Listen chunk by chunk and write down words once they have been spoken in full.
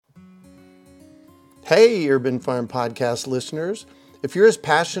Hey, Urban Farm Podcast listeners. If you're as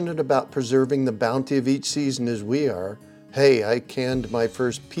passionate about preserving the bounty of each season as we are, hey, I canned my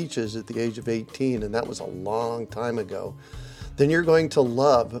first peaches at the age of 18, and that was a long time ago, then you're going to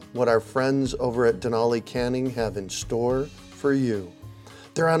love what our friends over at Denali Canning have in store for you.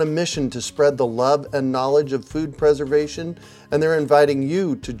 They're on a mission to spread the love and knowledge of food preservation, and they're inviting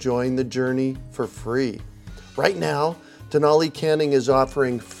you to join the journey for free. Right now, Denali Canning is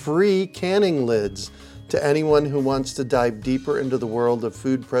offering free canning lids to anyone who wants to dive deeper into the world of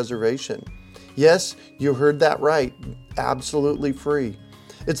food preservation. Yes, you heard that right, absolutely free.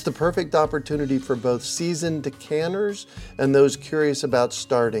 It's the perfect opportunity for both seasoned canners and those curious about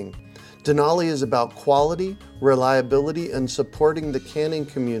starting. Denali is about quality, reliability, and supporting the canning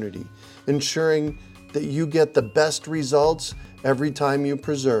community, ensuring that you get the best results every time you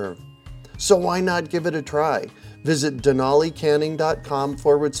preserve. So why not give it a try? Visit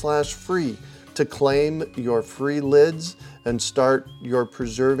denalicanning.com/free to claim your free lids and start your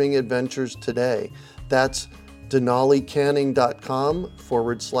preserving adventures today. That's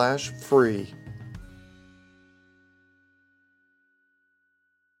denalicanning.com/free.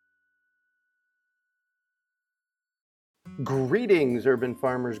 Greetings, urban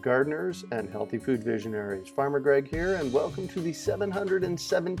farmers, gardeners, and healthy food visionaries. Farmer Greg here, and welcome to the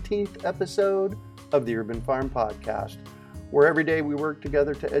 717th episode of the Urban Farm Podcast, where every day we work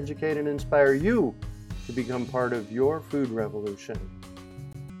together to educate and inspire you to become part of your food revolution.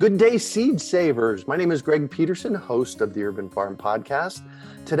 Good day, seed savers. My name is Greg Peterson, host of the Urban Farm Podcast.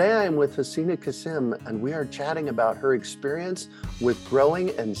 Today I am with Hassena Kassim, and we are chatting about her experience with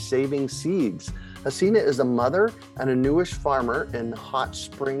growing and saving seeds. Hassena is a mother and a newish farmer in Hot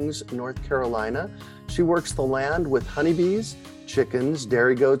Springs, North Carolina. She works the land with honeybees, chickens,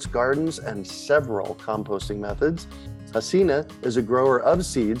 dairy goats, gardens, and several composting methods. Hassena is a grower of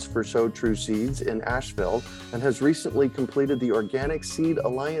seeds for So True Seeds in Asheville and has recently completed the Organic Seed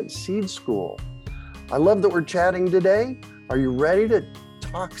Alliance Seed School. I love that we're chatting today. Are you ready to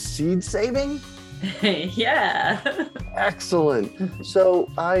talk seed saving? Yeah. Excellent. So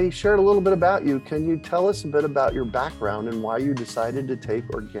I shared a little bit about you. Can you tell us a bit about your background and why you decided to take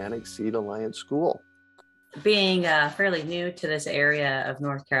Organic Seed Alliance School? Being fairly new to this area of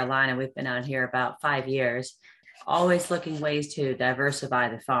North Carolina, we've been out here about 5 years, always looking ways to diversify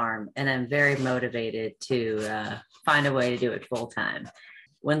the farm. And I'm very motivated to find a way to do it full time.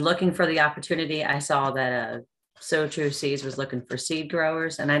 When looking for the opportunity, I saw that So True Seeds was looking for seed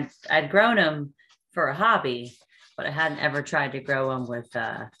growers, and I'd grown them for a hobby, but I hadn't ever tried to grow them with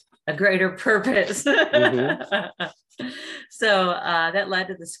a greater purpose. Mm-hmm. So that led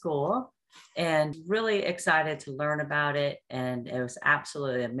to the school, and really excited to learn about it. And it was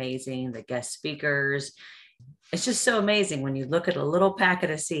absolutely amazing. The guest speakers, it's just so amazing when you look at a little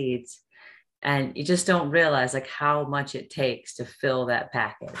packet of seeds and you just don't realize like how much it takes to fill that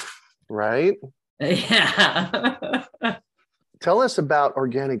packet. Right? Yeah. Tell us about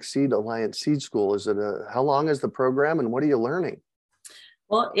Organic Seed Alliance Seed School. How long is the program and what are you learning?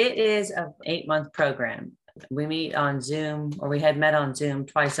 Well, it is an 8-month program. We meet on Zoom, or we had met on Zoom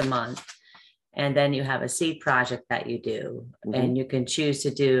twice a month. And then you have a seed project that you do. Mm-hmm. And you can choose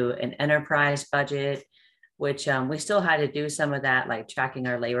to do an enterprise budget, which we still had to do some of that, like tracking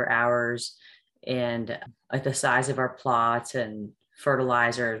our labor hours and the size of our plots and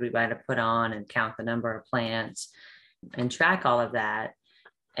fertilizers we might have put on and count the number of plants and track all of that.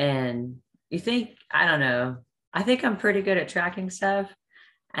 And you think, I don't know, I think I'm pretty good at tracking stuff.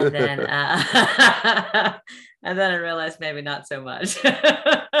 And then, and then I realized maybe not so much. Well,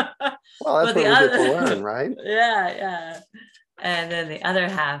 that's what we get to learn, right? Yeah. And then the other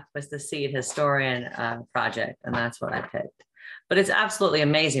half was the seed historian project. And that's what I picked. But it's absolutely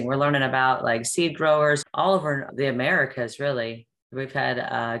amazing. We're learning about like seed growers all over the Americas, really. We've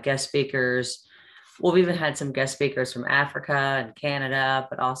had guest speakers. Well, we've even had some guest speakers from Africa and Canada,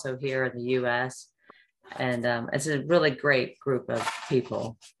 but also here in the U.S. And it's a really great group of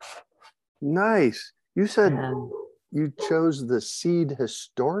people. Nice. You said you chose the Seed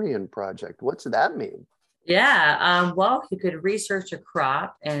Historian Project. What's that mean? Yeah. Well, you could research a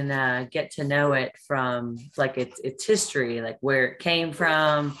crop and get to know it from like its history, like where it came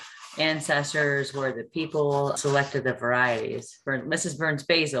from, ancestors, where the people selected the varieties. For Mrs. Burns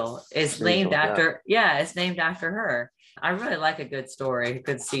basil is named after, it's named after her. I really like a good story, a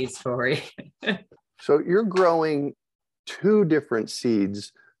good seed story. So you're growing 2 different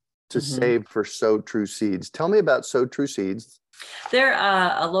seeds to save for So True Seeds. Tell me about So True Seeds. They're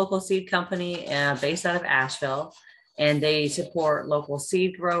a local seed company based out of Asheville. and they support local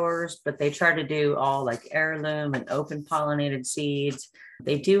seed growers, but they try to do all like heirloom and open pollinated seeds.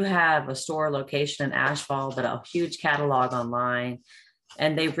 They do have a store location in Asheville, but a huge catalog online.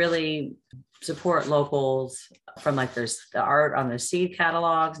 And they really support locals from like there's the art on their seed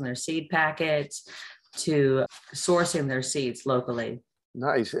catalogs and their seed packets to sourcing their seeds locally.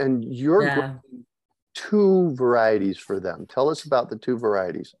 Nice. And you're growing 2 varieties for them. Tell us about the 2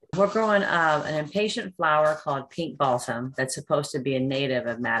 varieties. We're growing an impatient flower called pink balsam that's supposed to be a native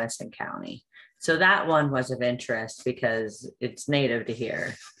of Madison County. So that one was of interest because it's native to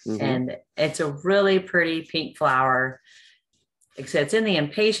here. Mm-hmm. And it's a really pretty pink flower. Except it's in the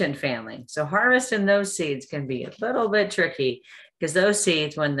impatient family. So harvesting those seeds can be a little bit tricky because those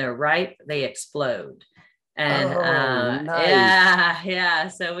seeds, when they're ripe, they explode. And nice. yeah.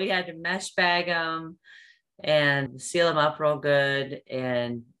 So we had to mesh bag them and seal them up real good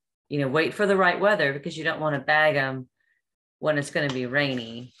and, wait for the right weather because you don't want to bag them when it's going to be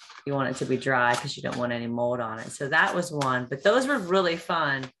rainy. You want it to be dry because you don't want any mold on it. So that was one, but those were really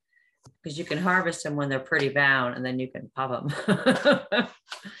fun because you can harvest them when they're pretty bound and then you can pop them.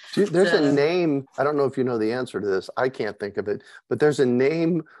 There's a name. I don't know if you know the answer to this. I can't think of it, but there's a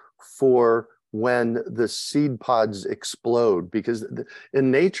name for when the seed pods explode, because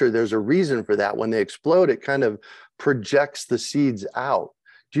in nature, there's a reason for that. When they explode, it kind of projects the seeds out.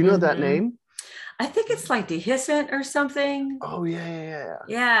 Do you know that name? I think it's like dehiscent or something. Oh, yeah.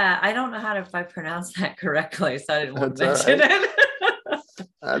 Yeah, I don't know if I pronounced that correctly, so I didn't want to mention it.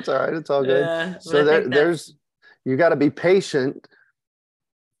 That's all right. It's all good. Yeah, so you got to be patient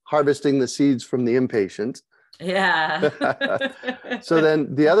harvesting the seeds from the impatient. Yeah. So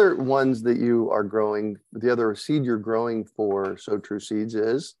then the other ones that you are growing, the other seed you're growing for So True Seeds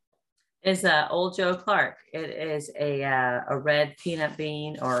is Old Joe Clark. It is a red peanut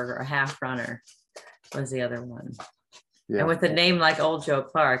bean or a half runner was the other one. Yeah. And with a name like Old Joe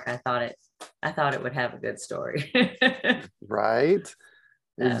Clark, I thought it would have a good story. Right.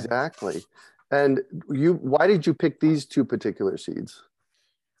 Exactly. And why did you pick these 2 particular seeds?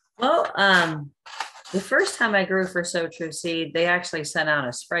 Well, the first time I grew for So True Seed, they actually sent out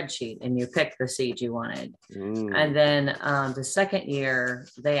a spreadsheet and you picked the seed you wanted. And then the second year,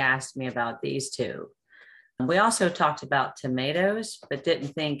 they asked me about these 2. We also talked about tomatoes, but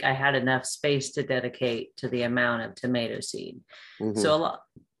didn't think I had enough space to dedicate to the amount of tomato seed. Mm-hmm. So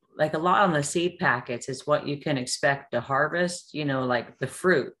a lot on the seed packets is what you can expect to harvest, like the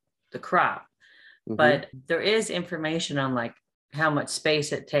fruit, the crop. Mm-hmm. But there is information on like how much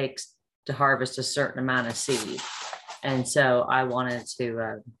space it takes to harvest a certain amount of seed. And so I wanted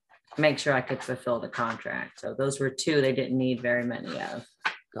to make sure I could fulfill the contract. So those were 2 they didn't need very many of.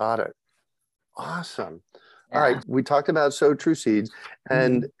 Got it. Awesome. Yeah. All right. We talked about So True Seeds,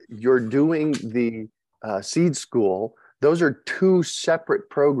 and you're doing the seed school. Those are 2 separate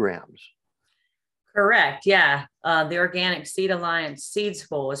programs. Correct. Yeah. The Organic Seed Alliance Seed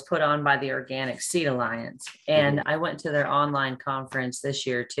School was put on by the Organic Seed Alliance. And I went to their online conference this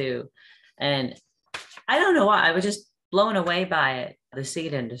year too. And I don't know why, I was just blown away by it, the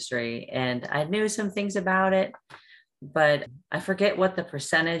seed industry. And I knew some things about it, but I forget what the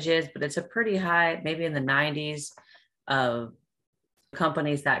percentage is, but it's a pretty high, maybe in the 90s of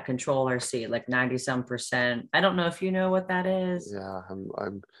companies that control our seed, like 90-some%. I don't know if you know what that is. Yeah,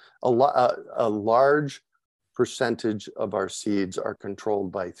 I'm a large percentage of our seeds are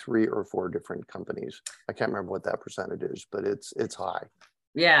controlled by 3 or 4 different companies. I can't remember what that percentage is, but it's high.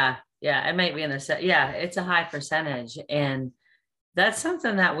 Yeah, it might be in the yeah, it's a high percentage, and that's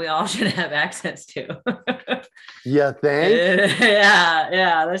something that we all should have access to. Yeah, thanks.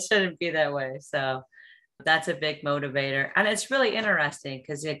 Yeah, that shouldn't be that way. So that's a big motivator. And it's really interesting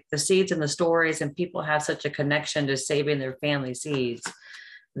because the seeds and the stories, and people have such a connection to saving their family seeds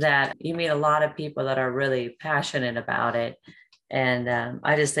that you meet a lot of people that are really passionate about it. And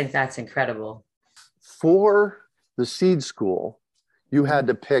I just think that's incredible. For the seed school, you had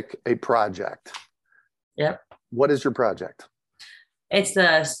to pick a project. Yep. What is your project? It's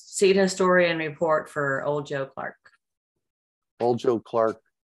the Seed Historian Report for Old Joe Clark. Old Joe Clark.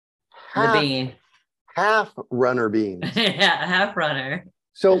 The bean. Half runner beans. Yeah, half runner.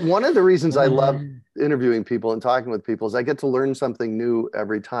 So one of the reasons I love interviewing people and talking with people is I get to learn something new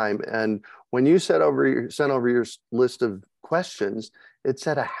every time. And when you sent over your list of questions, it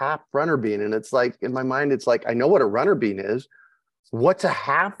said a half runner bean. And it's like, in my mind, it's like, I know what a runner bean is. What's a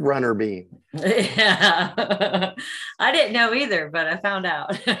half runner bean? Yeah, I didn't know either, but I found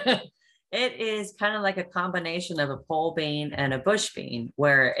out. It is kind of like a combination of a pole bean and a bush bean,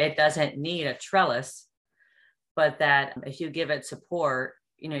 where it doesn't need a trellis, but that if you give it support,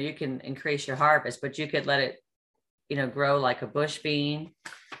 you can increase your harvest, but you could let it, grow like a bush bean,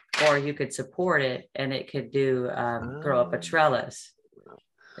 or you could support it and it could do grow up a trellis.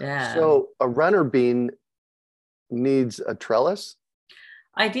 Yeah. So a runner bean needs a trellis?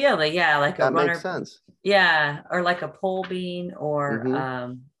 Ideally, yeah, like a That makes runner, sense. yeah, or like a pole bean or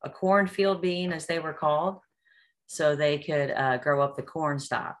Mm-hmm. a cornfield bean, as they were called. So they could grow up the corn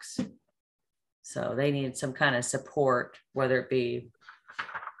stalks. So they needed some kind of support, whether it be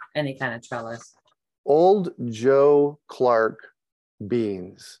any kind of trellis. Old Joe Clark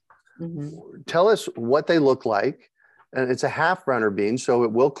beans. Mm-hmm. Tell us what they look like. And it's a half runner bean, so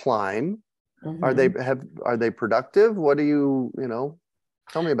it will climb. Mm-hmm. Are they productive? What do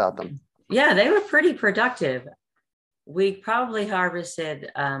tell me about them. Yeah, they were pretty productive. We probably harvested,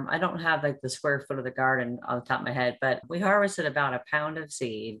 I don't have like the square foot of the garden on the top of my head, but we harvested about a pound of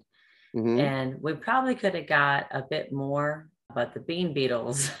seed, Mm-hmm. and we probably could have got a bit more, but the bean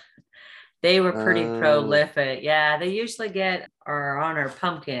beetles, they were pretty prolific. Yeah, they usually get are on our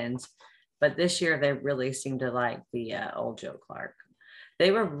pumpkins, but this year they really seemed to like the old Joe Clark.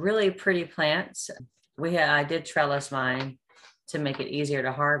 They were really pretty plants. I did trellis mine to make it easier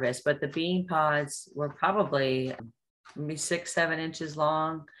to harvest, but the bean pods were probably maybe 6, 7 inches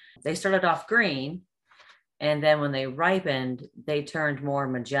long. They started off green, and then when they ripened, they turned more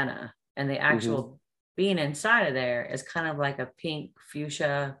magenta. And the Mm-hmm. actual bean inside of there is kind of like a pink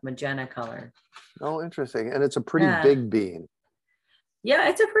fuchsia magenta color. Oh, interesting. And it's a pretty Yeah. big bean. Yeah,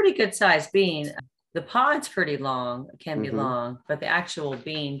 it's a pretty good sized bean. The pod's pretty long, can be Mm-hmm. long, but the actual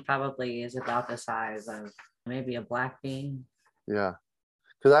bean probably is about the size of maybe a black bean. Yeah.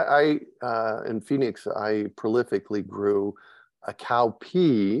 Because I in Phoenix, I prolifically grew a cow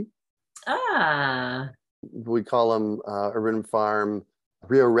pea. Ah. We call them urban farm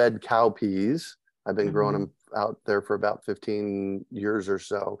Rio Red cow peas. I've been growing Mm-hmm. them out there for about 15 years or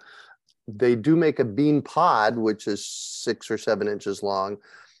so. They do make a bean pod, which is 6 or 7 inches long,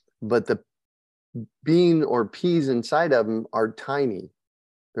 but the bean or peas inside of them are tiny.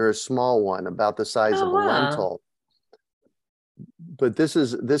 They're a small one, about the size of Oh, a wow. lentil. But this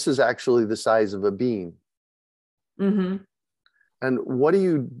is actually the size of a bean. Mm-hmm. And what do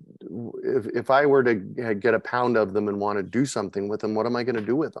you, if I were to get a pound of them and want to do something with them, what am I going to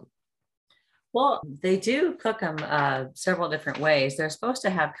do with them? Well, they do cook them several different ways. They're supposed to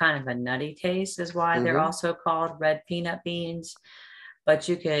have kind of a nutty taste, is why they're Mm-hmm. also called red peanut beans. But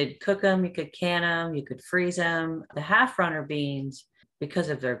you could cook them, you could can them, you could freeze them. The half runner beans, because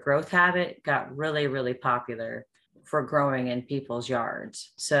of their growth habit, got really, really popular for growing in people's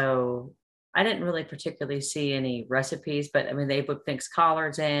yards. So I didn't really particularly see any recipes, but I mean, they would mix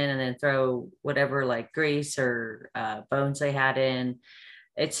collards in and then throw whatever like grease or bones they had in.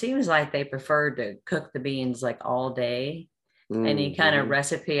 It seems like they preferred to cook the beans like all day. Any kind of Mm-hmm.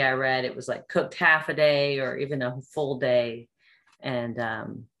 recipe I read, it was like cooked half a day or even a full day. And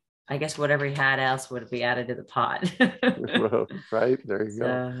I guess whatever he had else would be added to the pot. Right, there you go.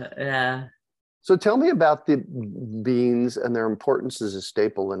 So, yeah. So tell me about the beans and their importance as a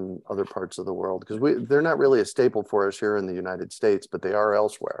staple in other parts of the world, because they're not really a staple for us here in the United States, but they are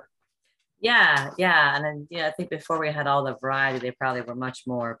elsewhere. Yeah, yeah. And then, I think before we had all the variety, they probably were much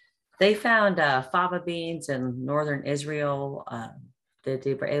more. They found fava beans in northern Israel that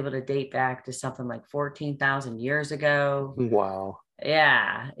they were able to date back to something like 14,000 years ago. Wow.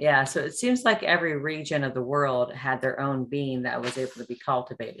 Yeah, yeah. So it seems like every region of the world had their own bean that was able to be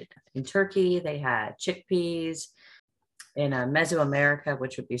cultivated. In Turkey, they had chickpeas. In Mesoamerica,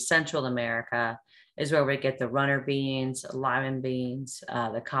 which would be Central America, is where we get the runner beans, lima beans,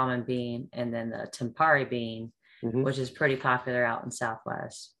 the common bean, and then the tempari bean, Mm-hmm. which is pretty popular out in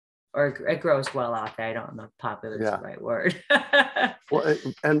Southwest. Or it grows well out there. I don't know if popular is the Yeah. right word. Well,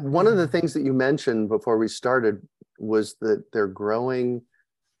 and one of the things that you mentioned before we started was that they're growing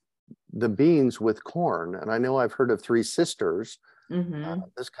the beans with corn. And I know I've heard of Three Sisters. Mm-hmm.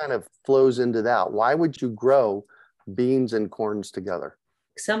 This kind of flows into that. Why would you grow beans and corns together?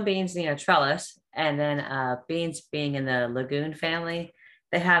 Some beans need a trellis, and then beans being in the legume family,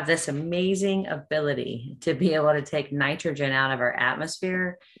 they have this amazing ability to be able to take nitrogen out of our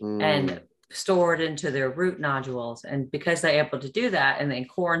atmosphere Mm, and store it into their root nodules. And because they're able to do that, and then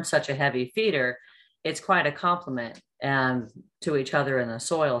corn's such a heavy feeder, it's quite a complement to each other in the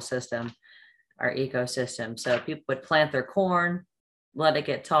soil system, our ecosystem. So people would plant their corn, let it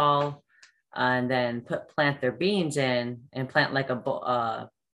get tall, and then plant their beans in and plant like a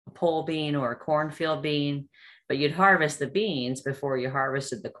pole bean or a cornfield bean, but you'd harvest the beans before you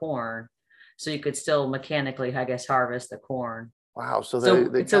harvested the corn. So you could still mechanically, I guess, harvest the corn. Wow. So So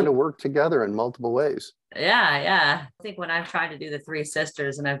they it's kind a of work together in multiple ways. yeah. I think when I've tried to do the Three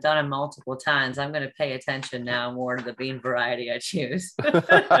Sisters and I've done them multiple times, I'm going to pay attention now more to the bean variety I choose. Right?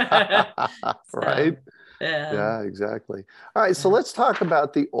 So, yeah. Yeah, exactly. All right. So Yeah. let's talk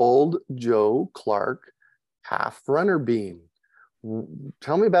about the old Joe Clark half runner bean.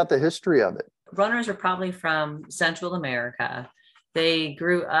 Tell me about the history of it. Runners are probably from Central America. They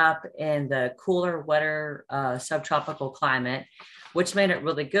grew up in the cooler, wetter, subtropical climate, which made it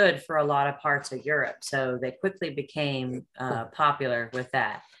really good for a lot of parts of Europe. So they quickly became popular with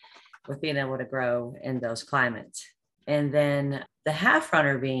that, with being able to grow in those climates. And then the half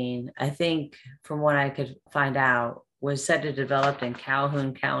runner bean, I think, from what I could find out, was said to develop in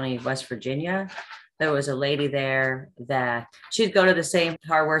Calhoun County, West Virginia. There was a lady there that she'd go to the same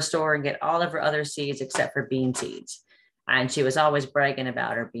hardware store and get all of her other seeds except for bean seeds. And she was always bragging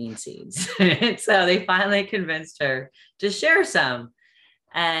about her bean seeds. And so they finally convinced her to share some.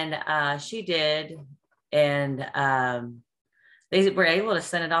 And she did. And they were able to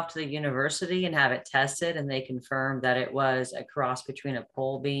send it off to the university and have it tested. And they confirmed that it was a cross between a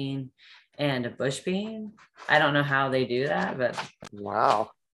pole bean and a bush bean. I don't know how they do that, but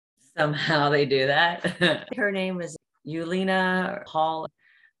Wow. somehow they do that. Her name was Eulina Hall.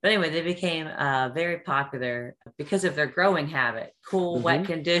 But anyway, they became very popular because of their growing habit, cool, wet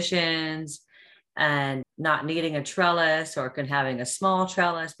conditions, and not needing a trellis or having a small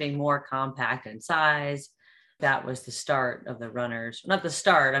trellis, being more compact in size. That was the start of the runners. Not the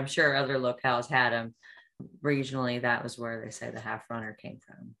start, I'm sure other locales had them. Regionally, that was where they say the half runner came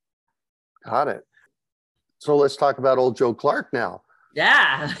from. Got it. So let's talk about old Joe Clark now.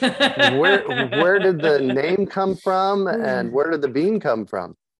 Yeah. Where did the name come from, and where did the bean come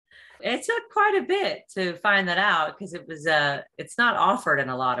from? It took quite a bit to find that out because it's not offered in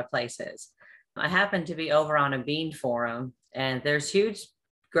a lot of places. I happened to be over on a bean forum, and there's huge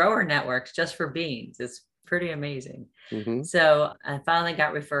grower networks just for beans. It's pretty amazing. Mm-hmm. So I finally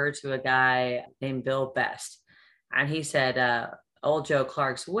got referred to a guy named Bill Best, and he said old Joe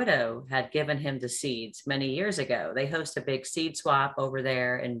Clark's widow had given him the seeds many years ago. They host a big seed swap over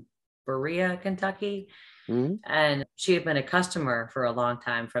there in Berea, Kentucky. Mm-hmm. And she had been a customer for a long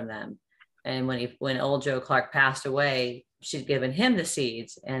time from them. And when old Joe Clark passed away, she'd given him the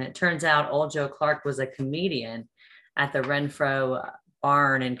seeds. And it turns out old Joe Clark was a comedian at the Renfro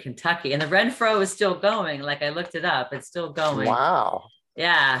barn in Kentucky. And the Renfro is still going. Like I looked it up, it's still going. Wow.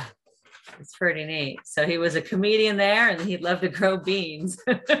 Yeah, it's pretty neat. So he was a comedian there, and he'd love to grow beans.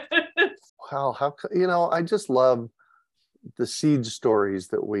 Wow. I just love the seed stories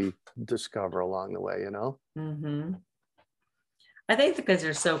that we discover along the way, Mm-hmm. I think because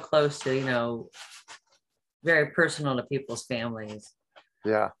they're so close to, very personal to people's families.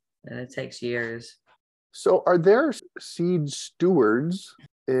 Yeah. And it takes years. So are there seed stewards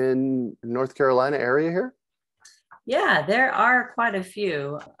in North Carolina area here? Yeah, there are quite a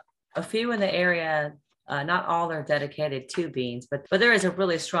few. A few in the area. Not all are dedicated to beans, but there is a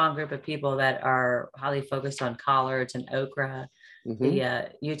really strong group of people that are highly focused on collards and okra. Mm-hmm.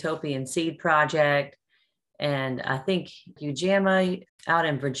 The Utopian Seed Project, and I think Ujama out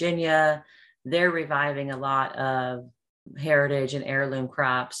in Virginia, they're reviving a lot of heritage and heirloom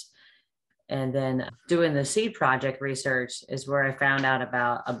crops. And then doing the seed project research is where I found out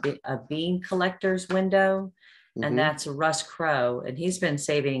about a bean collector's window. Mm-hmm. And that's Russ Crowe. And he's been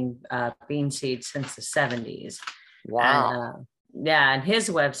saving bean seeds since the 70s. Wow. And, and his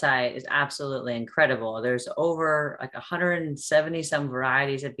website is absolutely incredible. There's over like 170 some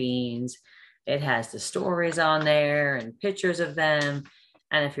varieties of beans. It has the stories on there and pictures of them.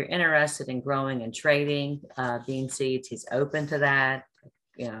 And if you're interested in growing and trading bean seeds, he's open to that.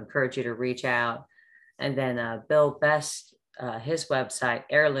 Encourage you to reach out. And then Bill Best, his website,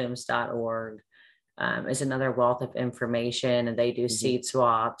 heirlooms.org, is another wealth of information, and they do seed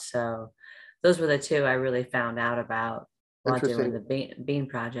swaps. So those were the two I really found out about while doing the bean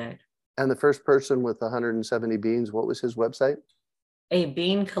project. And the first person with 170 beans, what was his website? A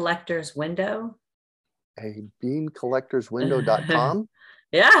bean collector's window. A beancollectorswindow.com?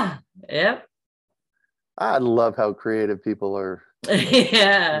 Yeah. Yep. I love how creative people are.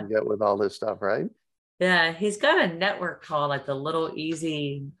 Yeah. Get with all this stuff, right? Yeah. He's got a network called like the Little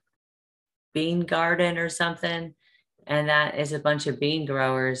Easy Bean Garden or something. And that is a bunch of bean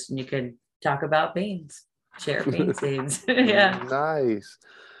growers, and you could talk about beans, share bean seeds. Yeah. Nice.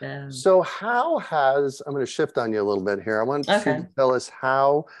 Yeah. So I'm going to shift on you a little bit here. I want you to tell us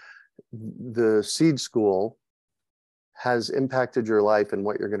how the seed school has impacted your life and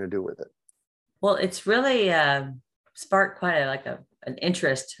what you're going to do with it. Well, it's really sparked quite an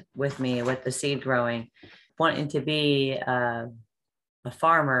interest with me with the seed growing. wanting to be a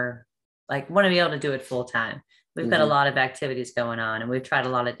farmer, like want to be able to do it full time. We've got a lot of activities going on and we've tried a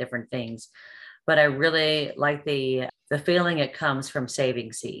lot of different things, but I really like the feeling it comes from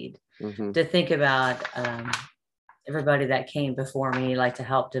saving seed, to think about everybody that came before me, like to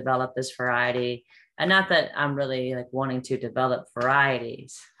help develop this variety. And not that I'm really like wanting to develop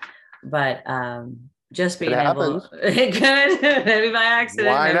varieties, but just being able, it could, maybe by accident,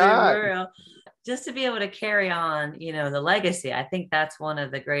 why not? Maybe just to be able to carry on, the legacy. I think that's one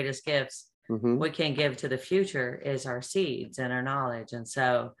of the greatest gifts we can give to the future is our seeds and our knowledge. And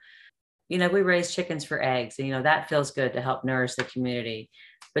so, we raise chickens for eggs, and, that feels good to help nourish the community.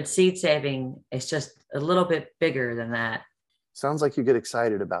 But seed saving is just a little bit bigger than that. Sounds like you get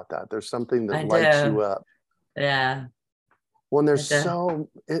excited about that. There's something that lights you up. Yeah. When there's so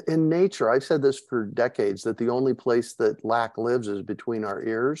in nature, I've said this for decades, that the only place that lack lives is between our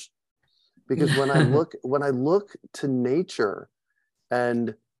ears. Because when I look to nature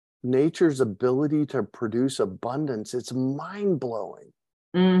and nature's ability to produce abundance, it's mind-blowing.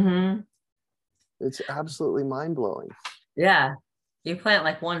 It's absolutely mind-blowing. Yeah. You plant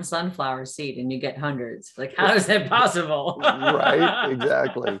like one sunflower seed and you get hundreds. Like, how is that possible? Right.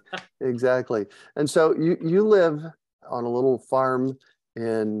 Exactly. And so you live on a little farm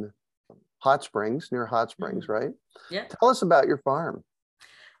in Hot Springs, near Hot Springs, right? Yeah. Tell us about your farm.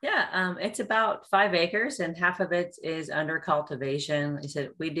 Yeah, it's about 5 acres and half of it is under cultivation. I said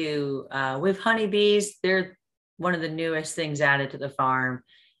we have honeybees. They're one of the newest things added to the farm.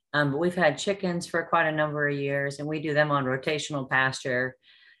 But we've had chickens for quite a number of years, and we do them on rotational pasture.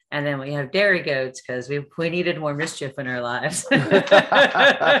 And then we have dairy goats because we needed more mischief in our lives.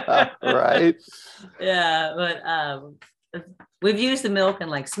 Right. Yeah, but we've used the milk in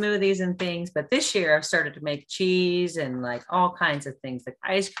like smoothies and things. But this year I've started to make cheese and like all kinds of things like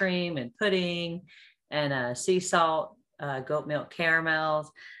ice cream and pudding and sea salt, goat milk caramels.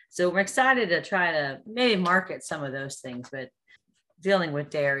 So we're excited to try to maybe market some of those things, but dealing with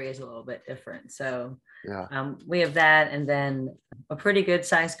dairy is a little bit different. So we have that, and then a pretty good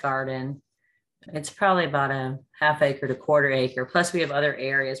sized garden. It's probably about a half acre to quarter acre. Plus we have other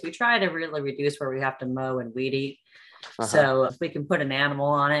areas. We try to really reduce where we have to mow and weed eat. So if we can put an animal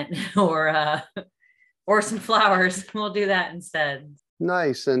on it or some flowers, we'll do that instead.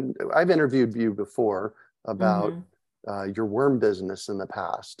 Nice. And I've interviewed you before about your worm business in the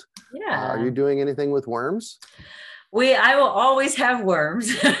past. Yeah. Are you doing anything with worms? I will always have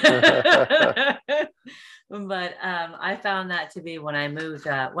worms. But I found that to be when I moved,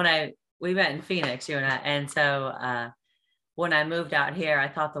 we met in Phoenix, you and I. And so when I moved out here, I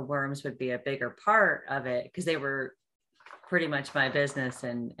thought the worms would be a bigger part of it because they were pretty much my business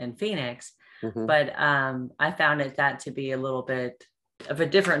in Phoenix. But I found that to be a little bit of a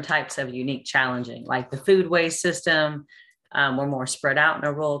different types of unique challenging, like the food waste system. We're more spread out in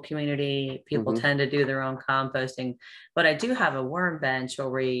a rural community. People tend to do their own composting, but I do have a worm bench where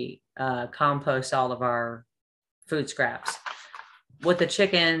we compost all of our food scraps. What the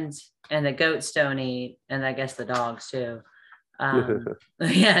chickens and the goats don't eat, and I guess the dogs too.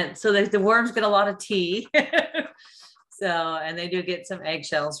 Yeah, so the worms get a lot of tea. So, and they do get some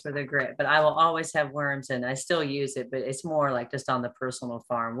eggshells for their grit, but I will always have worms and I still use it, but it's more like just on the personal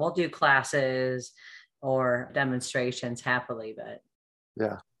farm. We'll do classes or demonstrations happily, but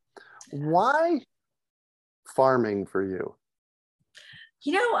yeah. Why farming for you?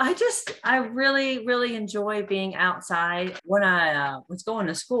 I really, really enjoy being outside. When I was going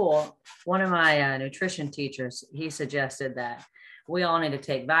to school, one of my nutrition teachers, he suggested that we all need to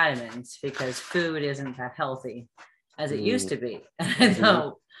take vitamins because food isn't that healthy as it used to be. And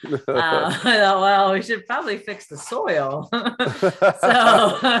so I thought, well, we should probably fix the soil.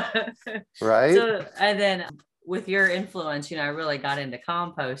 Right. So, and then with your influence, I really got into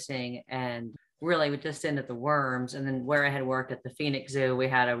composting and really just into the worms. And then where I had worked at the Phoenix Zoo, we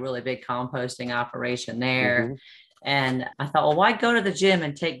had a really big composting operation there. And I thought, well, why go to the gym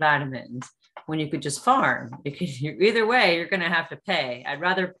and take vitamins when you could just farm? Because either way, you're going to have to pay. I'd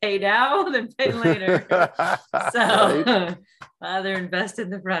rather pay now than pay later. So rather invest in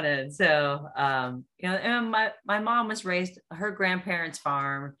the front end. So, and my mom was raised, her grandparents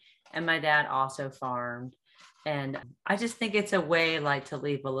farmed, and my dad also farmed. And I just think it's a way like to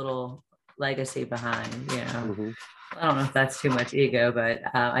leave a little legacy behind, I don't know if that's too much ego, but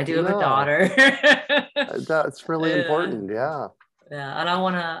I do have a daughter. That's really important. Yeah. Yeah. And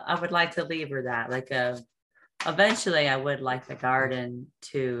I would like to leave her that, like, eventually I would like the garden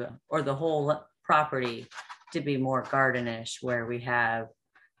or the whole property to be more gardenish, where we have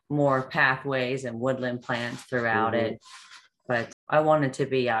more pathways and woodland plants throughout it. But I wanted to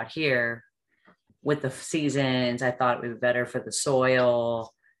be out here with the seasons, I thought it would be better for the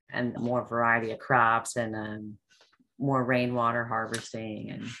soil and more variety of crops and more rainwater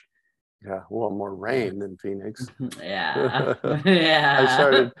harvesting. And Yeah, well, more rain than Phoenix. yeah, I yeah.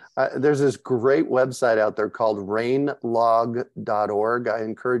 started, there's this great website out there called rainlog.org. I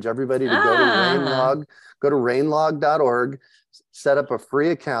encourage everybody to Ah, go to rainlog.org, set up a free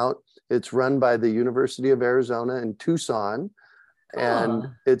account. It's run by the University of Arizona in Tucson. And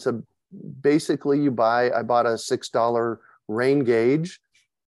cool. it's basically I bought a $6 rain gauge.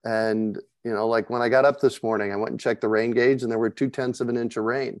 And, like when I got up this morning, I went and checked the rain gauge and there were 2/10 of an inch of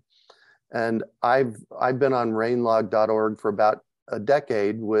rain. And I've been on rainlog.org for about a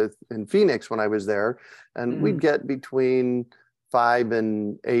decade in Phoenix when I was there, and we'd Mm. get between 5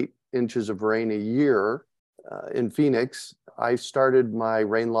 and 8 inches of rain a year in Phoenix. I started my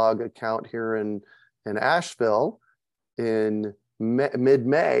rainlog account here in Asheville in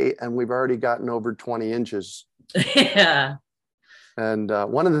mid-May, and we've already gotten over 20 inches. Yeah. And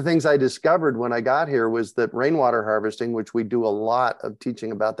one of the things I discovered when I got here was that rainwater harvesting, which we do a lot of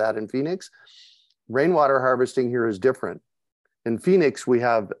teaching about that in Phoenix, rainwater harvesting here is different. In Phoenix, we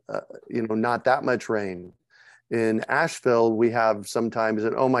have, not that much rain. In Asheville, we have sometimes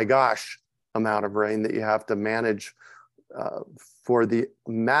an, oh my gosh, amount of rain that you have to manage for the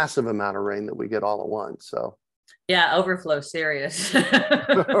massive amount of rain that we get all at once. So, Yeah, overflow serious.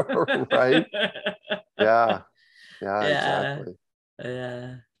 right? Yeah, yeah, Yeah. exactly.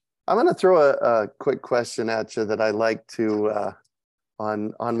 Yeah. I'm going to throw a quick question at you that I like to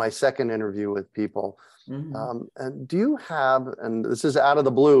on my second interview with people. Mhm. And do you have, and this is out of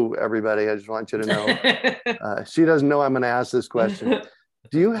the blue, everybody, I just want you to know, she doesn't know I'm going to ask this question.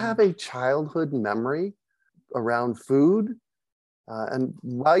 Do you have a childhood memory around food? And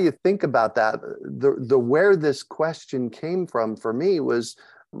while you think about that, the where this question came from for me was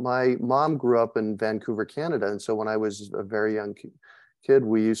my mom grew up in Vancouver, Canada. And so when I was a very young kid,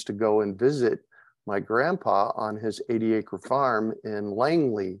 we used to go and visit my grandpa on his 80-acre farm in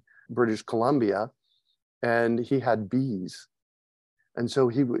Langley, British Columbia, and he had bees. And so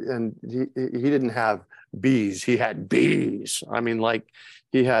he didn't have bees, he had bees. I mean, like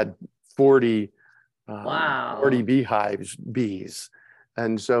he had 40 Wow. bees.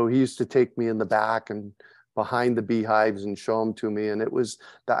 And so he used to take me in the back and behind the beehives and show them to me. And it was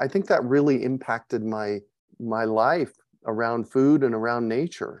that, I think that really impacted my life around food and around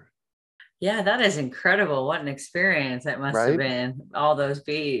nature. Yeah, that is incredible. What an experience that must have Right? been, all those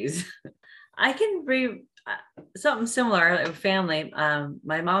bees. I can re something similar with family.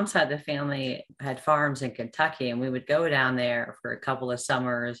 My mom's side of the family had farms in Kentucky, and we would go down there for a couple of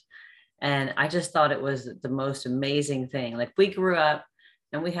summers. And I just thought it was the most amazing thing. Like we grew up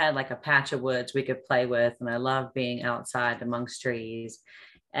and we had like a patch of woods we could play with. And I loved being outside amongst trees.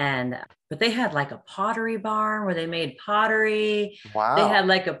 And but they had like a pottery barn where they made pottery. They had Wow.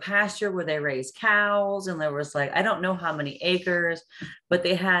 like a pasture where they raised cows, and there was like, I don't know how many acres, but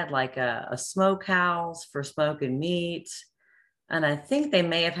they had like a smokehouse for smoking meats. And I think they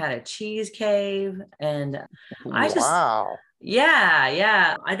may have had a cheese cave. And I just, Wow. yeah,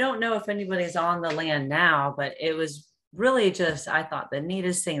 yeah. I don't know if anybody's on the land now, but it was really just, I thought the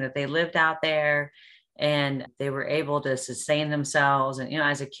neatest thing that they lived out there and they were able to sustain themselves. And,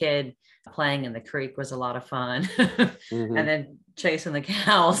 as a kid, playing in the creek was a lot of fun. Hmm. And then chasing the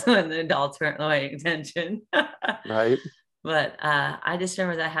cows when the adults weren't paying attention. Right. But I just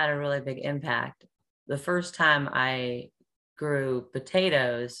remember that had a really big impact. The first time I grew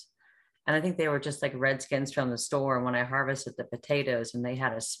potatoes, and I think they were just like redskins from the store. And when I harvested the potatoes and they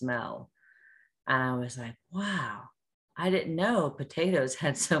had a smell, and I was like, wow, I didn't know potatoes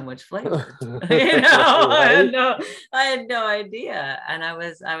had so much flavor. Right. I had no idea. And I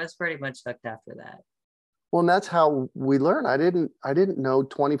was pretty much hooked after that. Well, and that's how we learn. I didn't know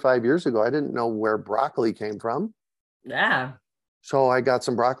 25 years ago. I didn't know where broccoli came from. Yeah. So I got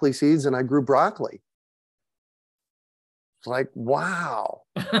some broccoli seeds and I grew broccoli. It's like, wow,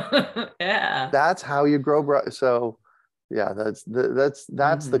 Yeah. that's how you grow broccoli. So yeah, that's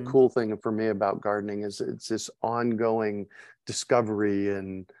the Hmm. cool thing for me about gardening is it's this ongoing discovery,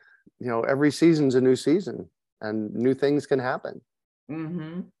 and every season's a new season and new things can happen.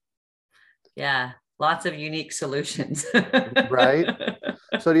 Hmm. Yeah. Lots of unique solutions. Right?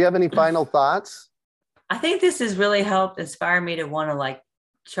 So do you have any final thoughts? I think this has really helped inspire me to want to like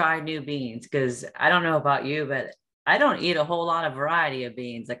try new beans, because I don't know about you, but I don't eat a whole lot of variety of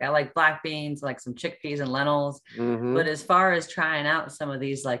beans. Like I like black beans, like some chickpeas and lentils. But Hmm. as far as trying out some of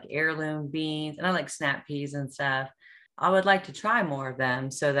these like heirloom beans, and I like snap peas and stuff, I would like to try more of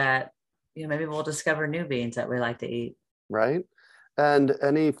them so that maybe we'll discover new beans that we like to eat. Right? And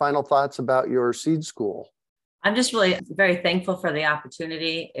any final thoughts about your seed school? I'm just really very thankful for the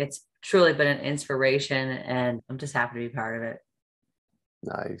opportunity. It's truly been an inspiration, and I'm just happy to be part of it.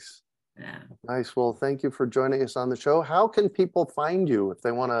 Nice. Yeah. Nice. Well, thank you for joining us on the show. How can people find you if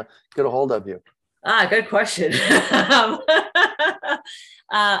they want to get a hold of you? Good question.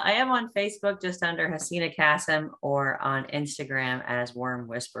 I am on Facebook just under Hassena Kassim, or on Instagram as Worm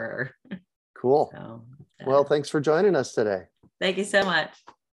Whisperer. Cool. So, well, thanks for joining us today. Thank you so much.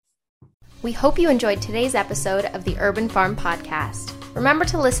 We hope you enjoyed today's episode of the Urban Farm Podcast. Remember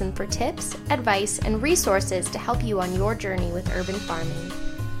to listen for tips, advice, and resources to help you on your journey with urban farming.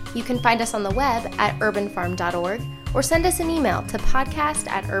 You can find us on the web at urbanfarm.org or send us an email to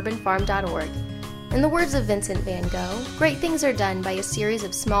podcast@urbanfarm.org. In the words of Vincent van Gogh, great things are done by a series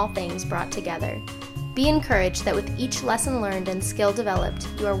of small things brought together. Be encouraged that with each lesson learned and skill developed,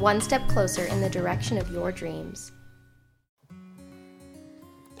 you are one step closer in the direction of your dreams.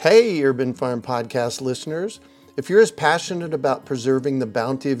 Hey, Urban Farm Podcast listeners. If you're as passionate about preserving the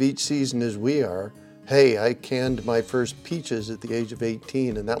bounty of each season as we are, hey, I canned my first peaches at the age of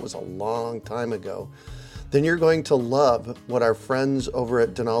 18, and that was a long time ago, then you're going to love what our friends over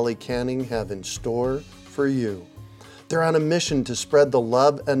at Denali Canning have in store for you. They're on a mission to spread the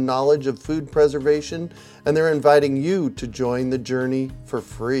love and knowledge of food preservation, and they're inviting you to join the journey for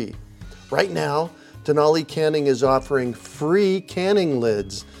free. Right now, Denali Canning is offering free canning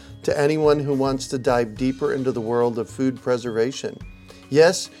lids to anyone who wants to dive deeper into the world of food preservation.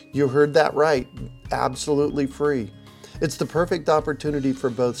 Yes, you heard that right, absolutely free. It's the perfect opportunity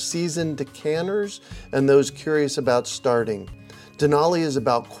for both seasoned canners and those curious about starting. Denali is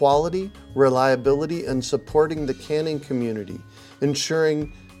about quality, reliability, and supporting the canning community,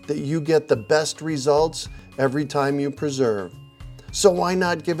 ensuring that you get the best results every time you preserve. So why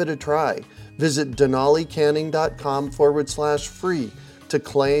not give it a try? Visit denalicanning.com/free to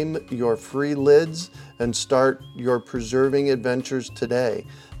claim your free lids and start your preserving adventures today.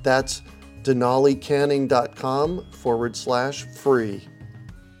 That's denalicanning.com/free.